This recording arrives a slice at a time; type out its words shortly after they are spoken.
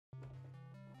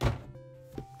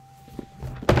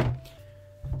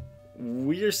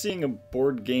We are seeing a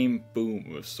board game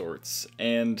boom of sorts,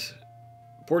 and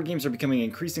board games are becoming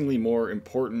increasingly more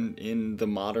important in the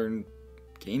modern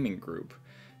gaming group.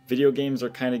 Video games are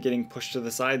kind of getting pushed to the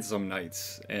side some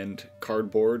nights, and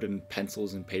cardboard and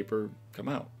pencils and paper come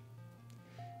out.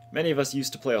 Many of us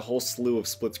used to play a whole slew of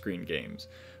split-screen games,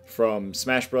 from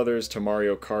Smash Brothers to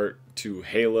Mario Kart to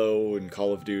Halo and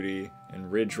Call of Duty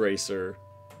and Ridge Racer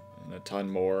and a ton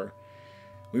more.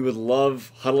 We would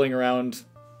love huddling around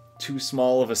too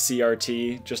small of a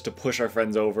CRT just to push our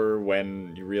friends over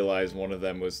when you realize one of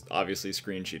them was obviously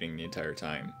screen cheating the entire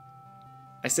time.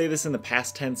 I say this in the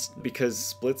past tense because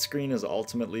split screen has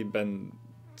ultimately been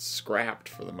scrapped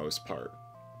for the most part.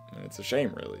 And it's a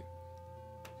shame, really.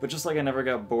 But just like I never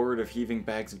got bored of heaving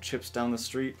bags of chips down the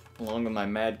street, along with my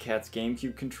Mad Catz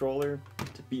GameCube controller,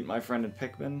 to beat my friend in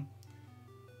Pikmin,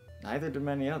 neither did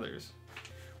many others.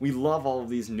 We love all of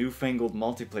these newfangled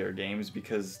multiplayer games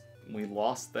because we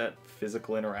lost that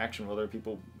physical interaction with other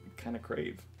people we kind of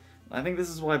crave. I think this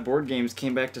is why board games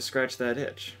came back to scratch that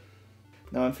itch.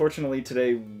 Now, unfortunately,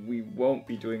 today we won't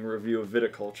be doing a review of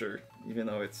viticulture, even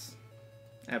though it's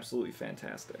absolutely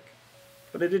fantastic.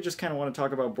 But I did just kind of want to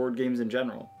talk about board games in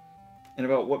general, and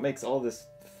about what makes all this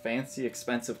fancy,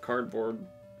 expensive cardboard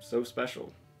so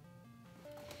special.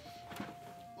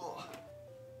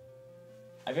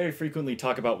 I very frequently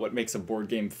talk about what makes a board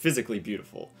game physically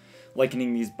beautiful,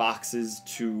 likening these boxes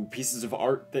to pieces of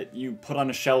art that you put on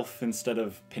a shelf instead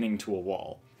of pinning to a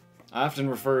wall. I often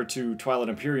refer to Twilight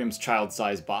Imperium's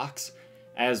child-sized box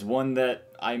as one that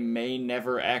I may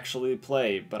never actually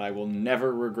play, but I will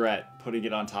never regret putting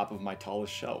it on top of my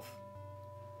tallest shelf.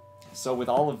 So with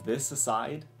all of this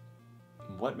aside,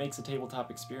 what makes a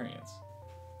tabletop experience?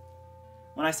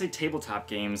 When I say tabletop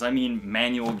games, I mean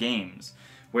manual games,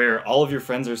 where all of your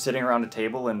friends are sitting around a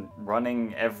table and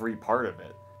running every part of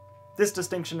it. This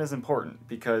distinction is important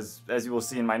because, as you will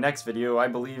see in my next video, I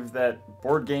believe that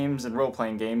board games and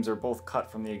role-playing games are both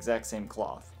cut from the exact same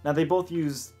cloth. Now, they both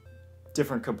use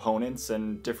different components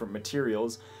and different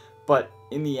materials, but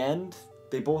in the end,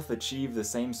 they both achieve the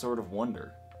same sort of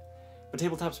wonder. But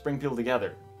tabletops bring people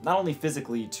together, not only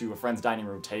physically to a friend's dining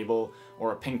room table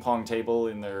or a ping-pong table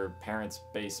in their parents'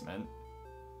 basement,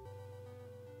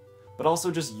 but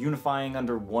also just unifying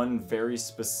under one very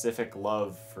specific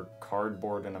love for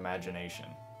cardboard and imagination.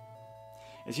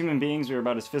 As human beings, we are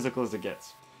about as physical as it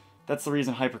gets. That's the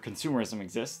reason hyperconsumerism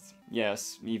exists.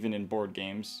 Yes, even in board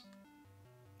games.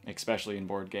 Especially in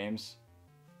board games.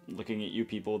 Looking at you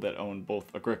people that own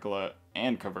both Agricola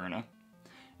and Caverna.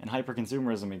 And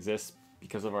hyperconsumerism exists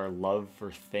because of our love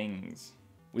for things.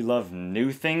 We love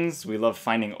new things, we love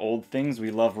finding old things,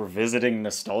 we love revisiting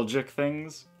nostalgic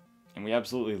things. And we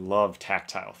absolutely love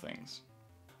tactile things.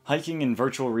 Hiking and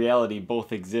virtual reality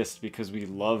both exist because we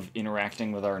love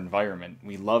interacting with our environment.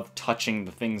 We love touching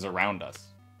the things around us.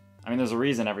 I mean, there's a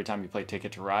reason every time you play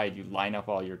Ticket to Ride, you line up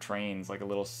all your trains like a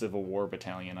little Civil War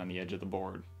battalion on the edge of the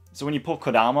board. So when you pull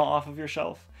Kodama off of your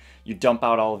shelf, you dump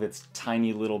out all of its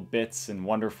tiny little bits and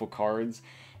wonderful cards,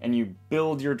 and you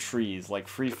build your trees like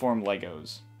freeform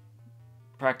Legos.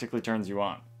 Practically turns you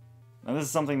on. Now this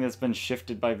is something that's been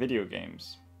shifted by video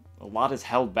games. A lot is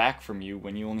held back from you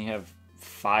when you only have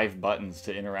 5 buttons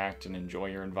to interact and enjoy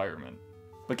your environment.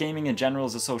 But gaming in general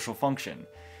is a social function.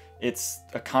 It's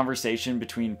a conversation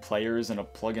between players in a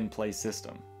plug-and-play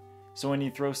system. So when you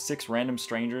throw 6 random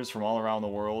strangers from all around the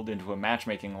world into a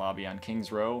matchmaking lobby on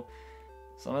King's Row,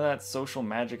 some of that social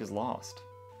magic is lost.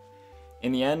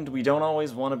 In the end, we don't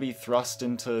always want to be thrust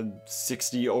into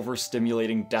 60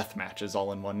 overstimulating death matches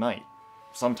all in one night.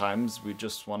 Sometimes we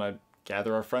just want to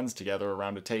gather our friends together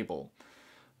around a table,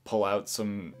 pull out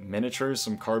some miniatures,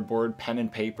 some cardboard, pen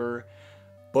and paper,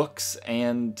 books,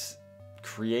 and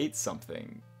create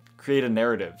something. Create a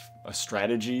narrative, a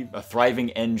strategy, a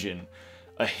thriving engine,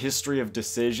 a history of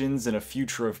decisions, and a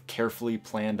future of carefully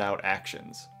planned out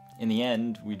actions. In the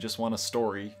end, we just want a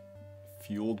story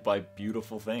fueled by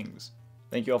beautiful things.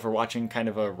 Thank you all for watching kind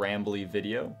of a rambly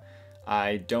video.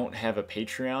 I don't have a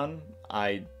Patreon.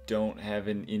 I don't have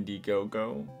an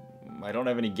Indiegogo. I don't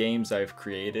have any games I've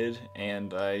created,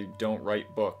 and I don't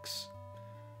write books.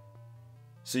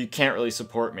 So you can't really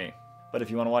support me. But if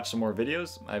you want to watch some more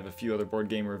videos, I have a few other board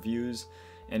game reviews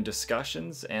and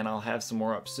discussions, and I'll have some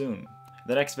more up soon.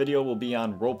 The next video will be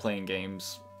on role-playing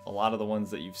games, a lot of the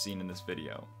ones that you've seen in this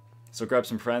video. So grab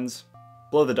some friends,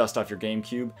 blow the dust off your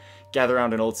GameCube, gather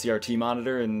around an old CRT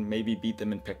monitor, and maybe beat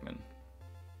them in Pikmin.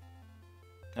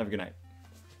 Have a good night.